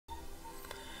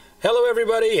Hello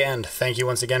everybody, and thank you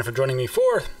once again for joining me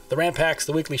for the Rant Packs,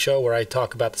 the weekly show where I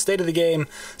talk about the state of the game,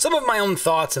 some of my own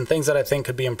thoughts, and things that I think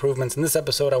could be improvements. In this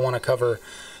episode, I want to cover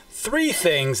 3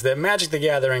 things that Magic the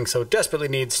Gathering so desperately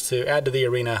needs to add to the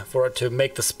arena for it to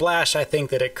make the splash I think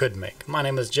that it could make. My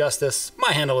name is Justice,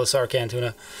 my handle is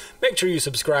Sarcantuna. Make sure you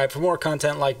subscribe for more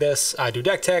content like this. I do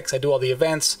deck techs, I do all the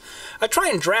events. I try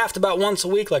and draft about once a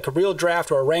week, like a real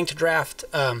draft or a ranked draft.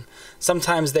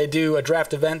 Sometimes they do a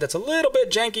draft event that's a little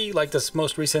bit janky, like this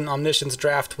most recent Omniscience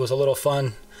draft was a little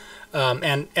fun.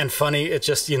 And funny. It's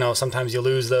just, you know, sometimes you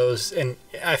lose those, and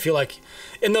I feel like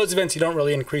in those events you don't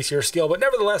really increase your skill, but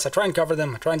nevertheless I try and cover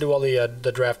them. I try and do all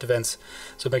the draft events,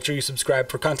 so make sure you subscribe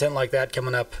for content like that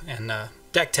coming up, and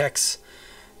deck techs.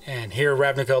 And here,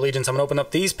 Ravnica Allegiance, I'm going to open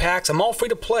up these packs. I'm all free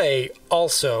to play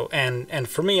also, and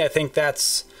for me I think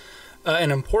that's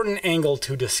an important angle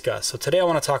to discuss. So today I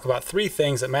want to talk about 3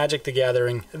 things that Magic the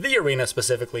Gathering, the arena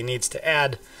specifically, needs to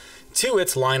add to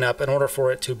its lineup in order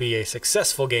for it to be a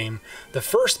successful game. The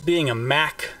first being a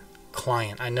Mac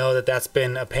client. I know that that's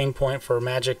been a pain point for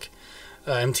Magic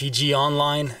MTG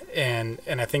Online, and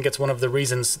I think it's one of the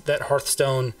reasons that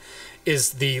Hearthstone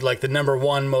is the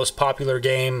 #1 most popular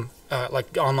game,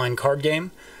 online card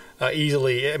game.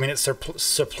 Easily, I mean, it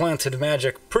supplanted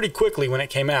Magic pretty quickly when it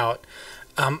came out.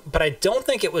 But I don't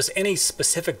think it was any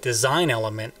specific design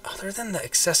element other than the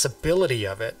accessibility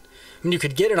of it. I mean, you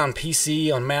could get it on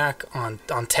PC, on Mac, on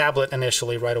tablet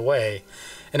initially right away,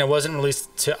 and it wasn't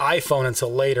released to iPhone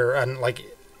until later, and like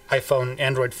iPhone,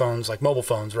 Android phones, like mobile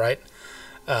phones, right?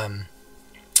 And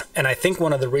I think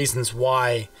one of the reasons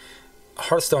why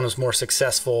Hearthstone was more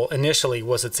successful initially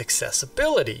was its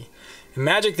accessibility.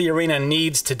 Magic the Arena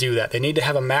needs to do that. They need to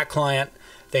have a Mac client.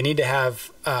 They need to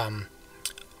have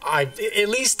at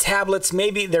least tablets.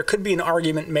 Maybe there could be an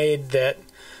argument made that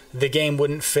the game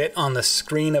wouldn't fit on the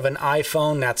screen of an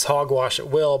iPhone. That's hogwash at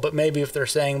will, but maybe if they're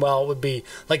saying, well, it would be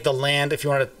like the land, if you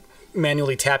want to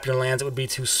manually tap your lands, it would be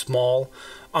too small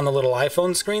on the little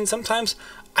iPhone screen sometimes.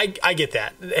 I get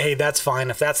that. Hey, that's fine.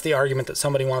 If that's the argument that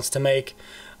somebody wants to make,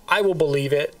 I will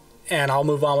believe it, and I'll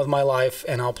move on with my life,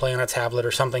 and I'll play on a tablet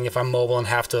or something if I'm mobile and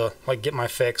have to like get my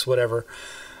fix, whatever.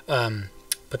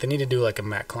 But they need to do like a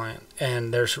Mac client,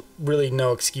 and there's really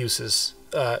no excuses.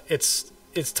 It's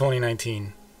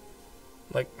 2019.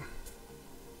 Like,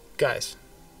 guys,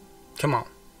 come on,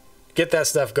 get that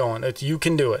stuff going. You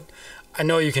can do it. I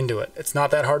know you can do it. It's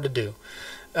not that hard to do.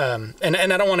 And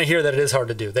I don't want to hear that it is hard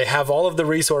to do. They have all of the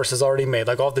resources already made.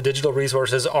 Like, all of the digital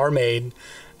resources are made.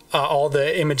 All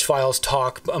the image files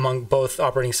talk among both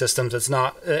operating systems. It's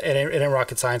not, it ain't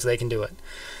rocket science. They can do it.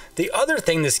 The other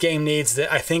thing this game needs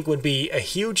that I think would be a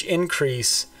huge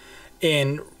increase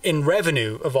in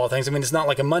revenue of all things. I mean, it's not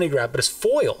like a money grab, but it's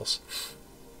foils.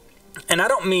 And I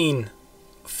don't mean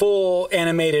full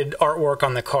animated artwork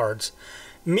on the cards.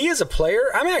 Me as a player,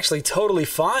 I'm actually totally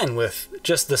fine with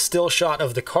just the still shot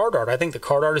of the card art. I think the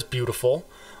card art is beautiful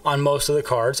on most of the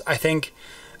cards. I think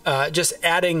just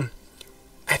adding,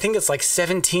 I think it's like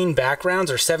 17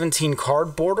 backgrounds or 17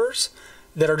 card borders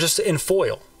that are just in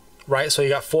foil, right? So you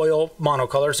got foil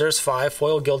monocolors, there's 5,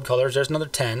 foil guild colors, there's another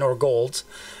 10, or golds.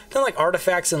 Then like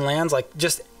artifacts and lands, like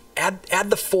just add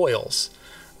the foils,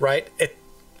 right?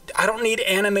 I don't need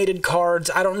animated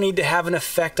cards. I don't need to have an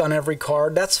effect on every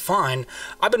card. That's fine.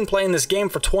 I've been playing this game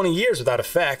for 20 years without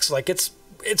effects. Like,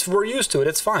 we're used to it.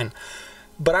 It's fine.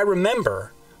 But I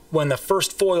remember when the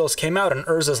first foils came out in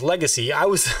Urza's Legacy, I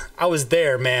was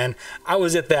there, man. I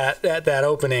was at that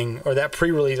opening, or that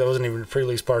pre-release. I wasn't even a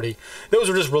pre-release party. Those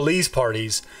were just release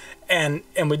parties. And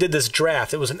we did this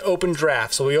draft. It was an open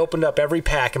draft, so we opened up every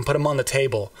pack and put them on the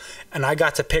table. And I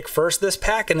got to pick first this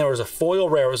pack, and there was a foil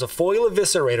rare. It was a foil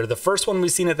Eviscerator, the first one we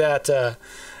seen at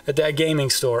that gaming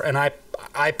store. And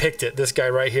I picked it. This guy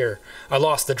right here. I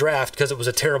lost the draft because it was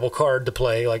a terrible card to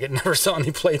play. Like, it never saw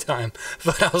any playtime.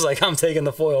 But I was like, I'm taking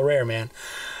the foil rare, man.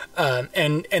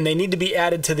 And they need to be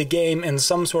added to the game in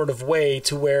some sort of way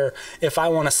to where if I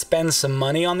want to spend some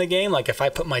money on the game, like if I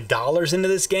put my dollars into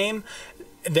this game,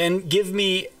 then give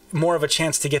me more of a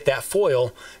chance to get that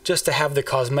foil just to have the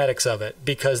cosmetics of it.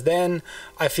 Because then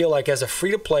I feel like as a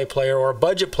free-to-play player or a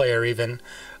budget player even,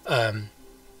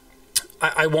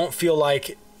 I won't feel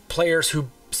like players who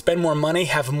spend more money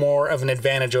have more of an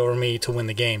advantage over me to win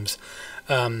the games.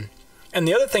 And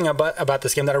the other thing about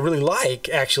this game that I really like,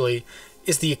 actually,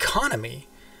 is the economy.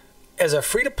 As a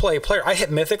free-to-play player, I hit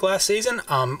Mythic last season.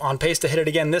 On pace to hit it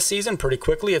again this season pretty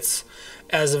quickly. It's,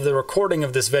 as of the recording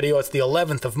of this video, it's the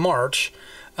 11th of March.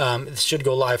 It should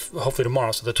go live hopefully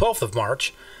tomorrow, so the 12th of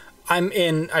March.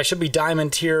 I should be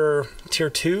Diamond tier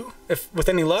 2, if with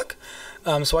any luck.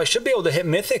 So I should be able to hit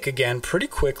Mythic again pretty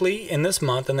quickly in this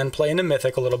month and then play into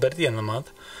Mythic a little bit at the end of the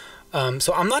month.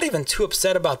 So I'm not even too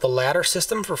upset about the ladder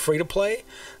system for free-to-play.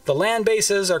 The land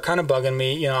bases are kind of bugging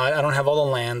me. You know, I don't have all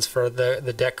the lands for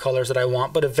the deck colors that I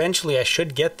want, but eventually I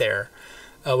should get there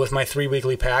with my 3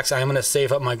 weekly packs. I am going to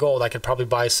save up my gold. I could probably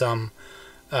buy some.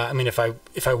 I mean, if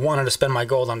I wanted to spend my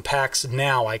gold on packs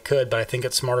now, I could, but I think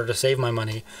it's smarter to save my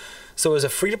money. So as a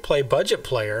free-to-play budget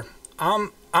player,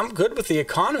 I'm good with the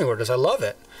economy orders. I love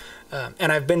it.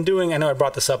 And I've been doing, I know I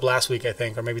brought this up last week, I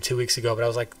think, or maybe 2 weeks ago, but I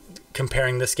was like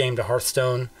comparing this game to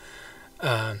Hearthstone,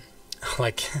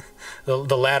 like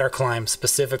the ladder climb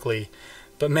specifically.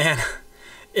 But man,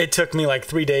 it took me like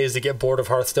 3 days to get bored of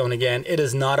Hearthstone again. It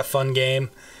is not a fun game.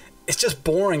 It's just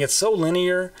boring. It's so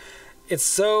linear. It's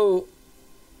so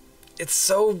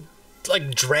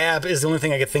like drab is the only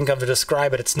thing I could think of to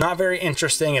describe it. It's not very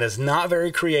interesting. It is not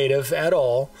very creative at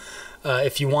all.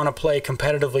 If you want to play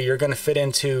competitively, you're going to fit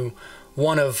into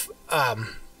one of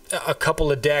a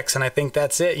couple of decks, and I think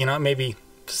that's it. You know, maybe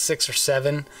 6 or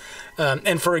 7.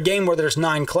 And for a game where there's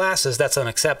 9 classes, that's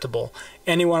unacceptable.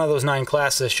 Any one of those 9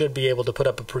 classes should be able to put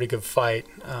up a pretty good fight.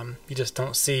 You just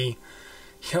don't see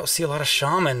a lot of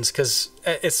shamans because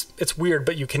it's weird,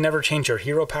 but you can never change your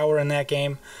hero power in that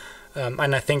game.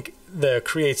 And I think the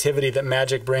creativity that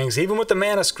Magic brings, even with the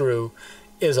Mana Screw,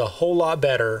 is a whole lot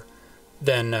better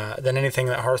than anything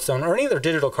that Hearthstone or any of their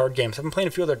digital card games. I've been playing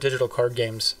a few of their digital card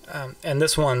games, and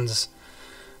this one's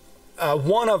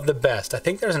one of the best. I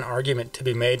think there's an argument to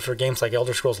be made for games like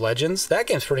Elder Scrolls Legends. That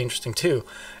game's pretty interesting too,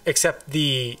 except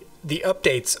the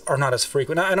updates are not as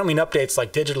frequent. I don't mean updates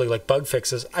like digitally, like bug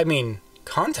fixes. I mean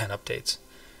content updates.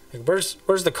 Like,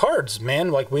 where's the cards,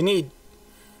 man? Like, we need.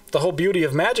 The whole beauty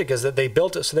of Magic is that they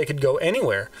built it so they could go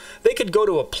anywhere. They could go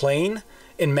to a plane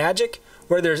in Magic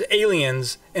where there's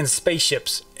aliens and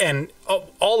spaceships, and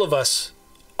all of us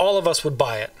would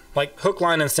buy it. Like hook,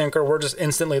 line, and sinker, we're just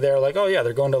instantly there. Like, oh yeah,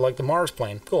 they're going to like the Mars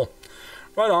plane. Cool,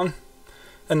 right on.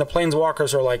 And the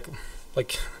planeswalkers are like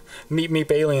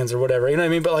meep aliens or whatever. You know what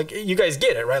I mean? But like, you guys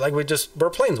get it, right? Like we're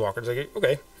planeswalkers. Like,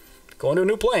 okay, going to a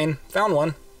new plane, found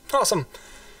one, awesome.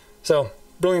 So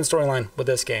brilliant storyline with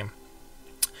this game.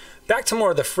 Back to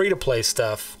more of the free-to-play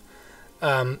stuff.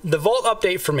 The Vault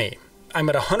update for me, I'm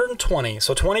at 120,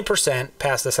 so 20%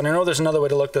 past this. And I know there's another way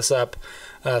to look this up.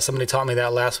 Somebody taught me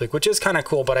that last week, which is kind of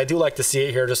cool, but I do like to see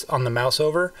it here just on the mouse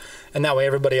over, and that way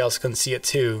everybody else can see it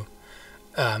too.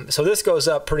 So this goes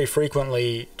up pretty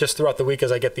frequently just throughout the week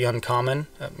as I get the uncommon.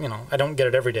 You know, I don't get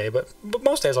it every day, but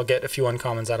most days I'll get a few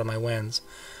uncommons out of my wins.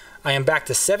 I am back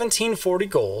to 1740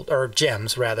 gold, or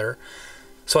gems rather.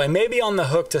 So I may be on the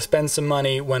hook to spend some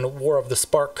money when War of the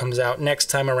Spark comes out next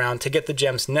time around to get the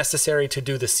gems necessary to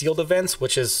do the sealed events,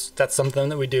 that's something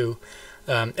that we do.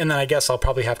 And then I guess I'll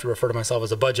probably have to refer to myself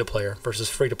as a budget player versus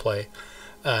free to play.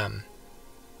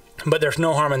 But there's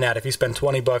no harm in that. If you spend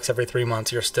 20 bucks every 3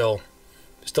 months, you're still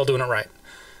doing it right.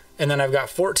 And then I've got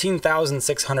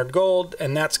 14,600 gold,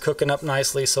 and that's cooking up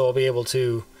nicely, so I'll be able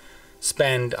to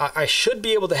spend, I should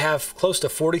be able to have close to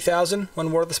 40,000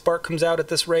 when War of the Spark comes out at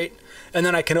this rate, and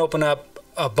then I can open up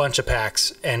a bunch of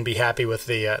packs and be happy with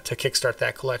the to kickstart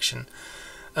that collection.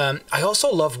 I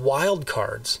also love wild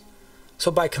cards. So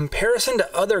by comparison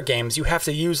to other games, you have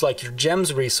to use like your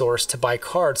gems resource to buy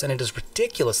cards, and it is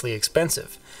ridiculously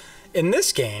expensive. In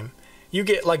this game, you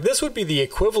get, like, this would be the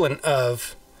equivalent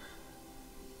of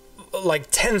like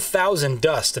 10,000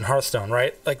 dust in Hearthstone,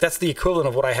 right? Like, that's the equivalent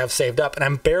of what I have saved up, and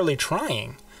I'm barely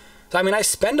trying. So, I mean, I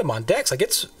spend them on decks. Like,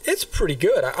 it's pretty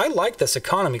good. I like this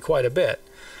economy quite a bit.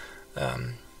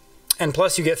 And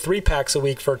plus, you get 3 packs a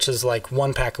week versus like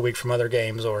 1 pack a week from other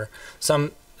games, or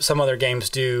some other games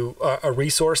do a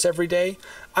resource every day.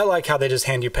 I like how they just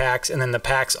hand you packs, and then the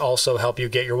packs also help you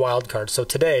get your wild cards. So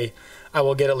today, I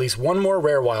will get at least 1 more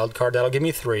rare wild card. That'll give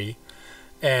me 3.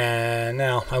 And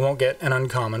now I won't get an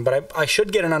uncommon, but I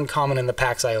should get an uncommon in the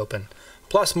packs I open,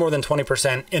 plus more than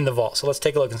 20% in the vault. So let's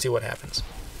take a look and see what happens.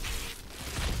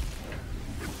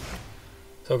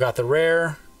 So got the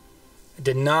rare.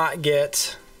 Did not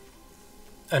get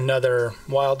another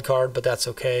wild card, but that's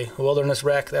okay. Wilderness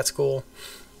Wreck, that's cool.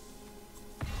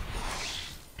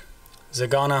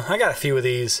 Zagana, I got a few of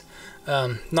these.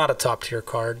 Not a top tier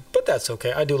card, but that's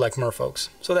okay. I do like merfolks,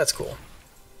 so that's cool.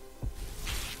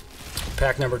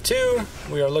 Pack number 2,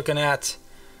 we are looking at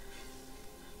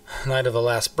Knight of the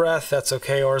Last Breath. That's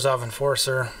okay. Orzhov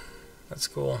Enforcer. That's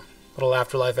cool. Little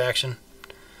afterlife action.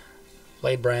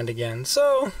 Blade Brand again.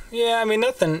 So, yeah, I mean,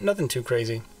 nothing too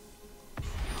crazy.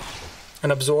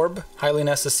 An Absorb, highly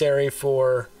necessary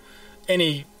for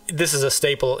any... This is a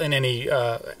staple in any,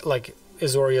 like,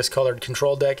 Azorius colored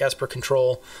control deck. As per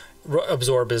control,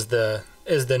 Absorb is the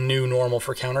is the new normal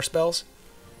for counter spells.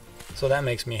 So that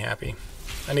makes me happy.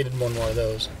 I needed one more of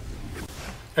those.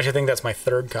 Actually, I think that's my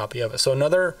third copy of it. So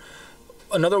another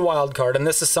wild card, and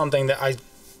this is something that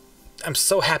I'm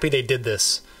so happy they did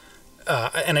this.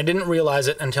 And I didn't realize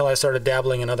it until I started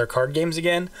dabbling in other card games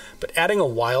again. But adding a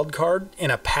wild card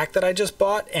in a pack that I just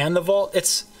bought and the vault,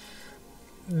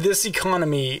 this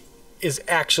economy is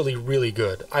actually really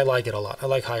good. I like it a lot. I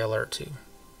like High Alert too.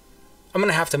 I'm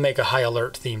going to have to make a High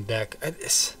Alert themed deck.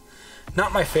 It's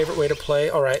not my favorite way to play.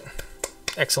 All right.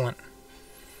 Excellent.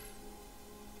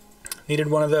 Needed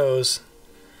one of those.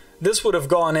 This would have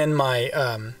gone in my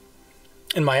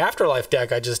Afterlife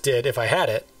deck I just did if I had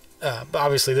it. But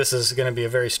obviously this is going to be a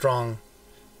very strong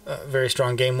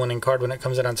game-winning card when it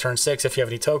comes in on turn 6 if you have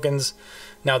any tokens.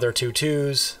 Now they're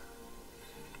 2/2s.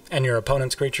 And your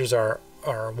opponent's creatures are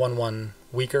 1/1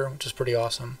 weaker, which is pretty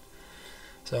awesome.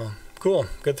 So, cool.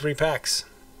 Good 3 packs.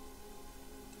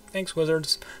 Thanks,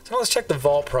 Wizards. So now let's check the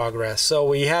vault progress. So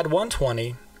we had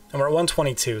 120, and we're at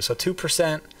 122. So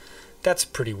 2%, that's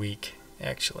pretty weak,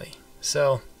 actually.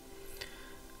 So,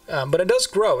 but it does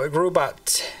grow. It grew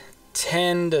about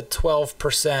 10 to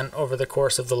 12% over the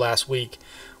course of the last week,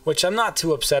 which I'm not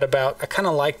too upset about. I kind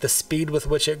of like the speed with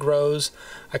which it grows.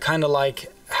 I kind of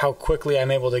like how quickly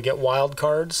I'm able to get wild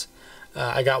cards.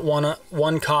 I got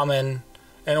one common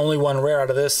and only one rare out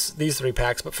of these 3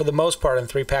 packs, but for the most part in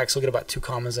 3 packs you'll get about 2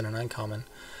 commons and an uncommon.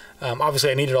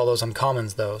 Obviously I needed all those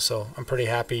uncommons though, so I'm pretty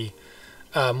happy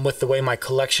with the way my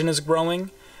collection is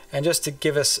growing. And just to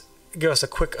give us a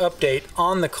quick update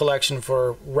on the collection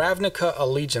for Ravnica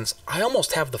Allegiance, I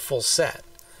almost have the full set.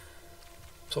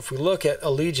 So if we look at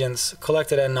Allegiance,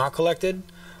 collected and not collected,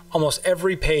 almost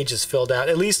every page is filled out,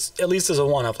 at least as a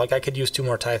one-up. Like I could use 2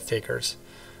 more Tithe Takers.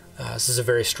 This is a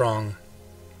very strong,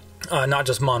 not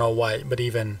just mono white, but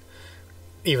even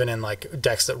in like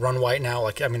decks that run white now.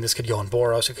 Like I mean, this could go in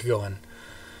Boros, it could go in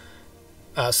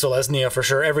Selesnya for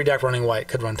sure. Every deck running white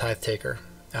could run Tithe Taker.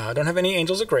 I don't have any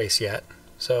Angels of Grace yet,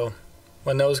 so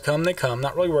when those come, they come.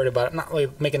 Not really worried about it. Not really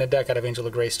making a deck out of Angel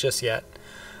of Grace just yet.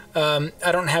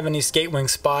 I don't have any Skatewing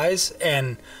Spies,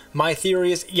 and my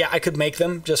theory is, yeah, I could make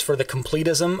them just for the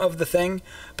completism of the thing,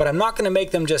 but I'm not going to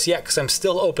make them just yet because I'm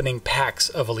still opening packs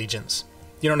of Allegiance.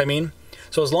 You know what I mean?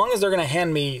 So as long as they're going to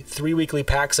hand me 3 weekly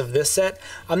packs of this set,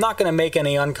 I'm not going to make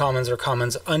any uncommons or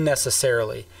commons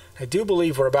unnecessarily. I do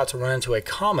believe we're about to run into a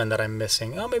common that I'm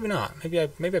missing. Oh, maybe not. Maybe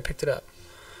I picked it up.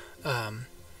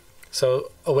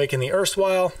 So Awaken the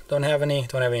Erstwhile. Don't have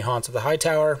any Haunts of the High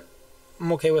Tower.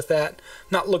 I'm okay with that.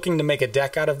 Not looking to make a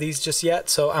deck out of these just yet,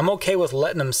 so I'm okay with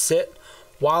letting them sit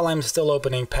while I'm still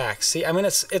opening packs. See, I mean,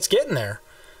 it's getting there.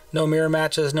 No mirror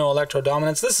matches, no Electro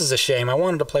Dominance. This is a shame. I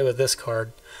wanted to play with this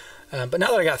card. But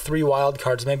now that I got 3 wild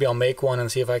cards, maybe I'll make one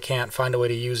and see if I can't find a way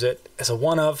to use it as a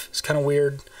one-of. It's kind of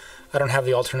weird. I don't have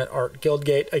the alternate art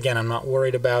Guildgate. Again, I'm not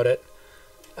worried about it.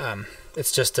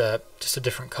 It's just a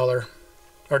different color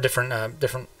or different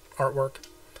artwork.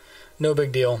 No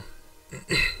big deal.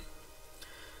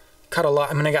 Cut a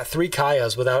lot. I mean, I got 3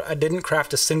 Kayas I didn't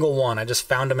craft a single one. I just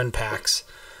found them in packs.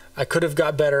 I could have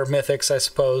got better mythics, I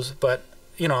suppose, but,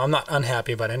 you know, I'm not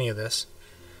unhappy about any of this.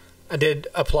 I did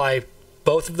apply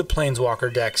both of the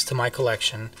Planeswalker decks to my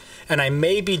collection, and I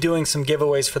may be doing some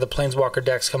giveaways for the Planeswalker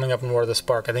decks coming up in War of the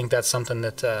Spark. I think that's something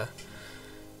that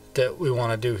we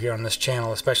want to do here on this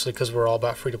channel, especially because we're all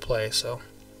about free-to-play, so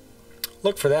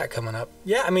look for that coming up.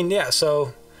 Yeah, I mean, yeah,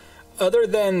 so other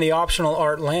than the optional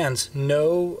art lands,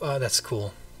 no, that's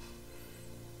cool.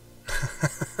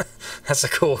 That's a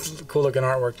cool looking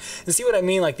artwork. And see what I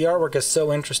mean? Like, the artwork is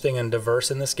so interesting and diverse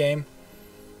in this game.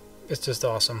 It's just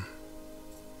awesome.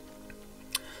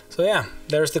 So yeah,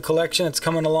 there's the collection. It's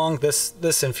coming along.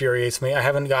 This infuriates me. I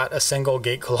haven't got a single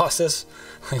Gate Colossus.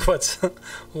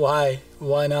 Like,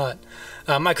 why not?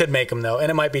 I could make them though,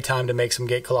 and it might be time to make some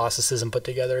Gate Colossuses and put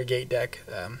together a Gate deck.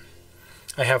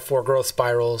 I have 4 Growth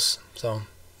Spirals, so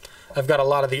I've got a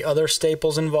lot of the other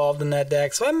staples involved in that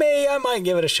deck. So I might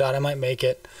give it a shot. I might make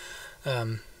it,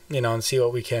 you know, and see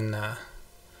what we can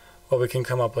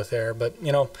come up with there. But,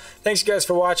 you know, thanks you guys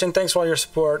for watching. Thanks for all your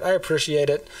support. I appreciate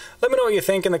it. Let me know what you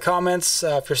think in the comments.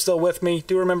 If you're still with me,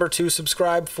 do remember to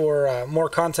subscribe for more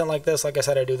content like this. Like I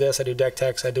said, I do this, I do deck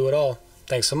techs, I do it all.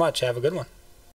 Thanks so much. Have a good one.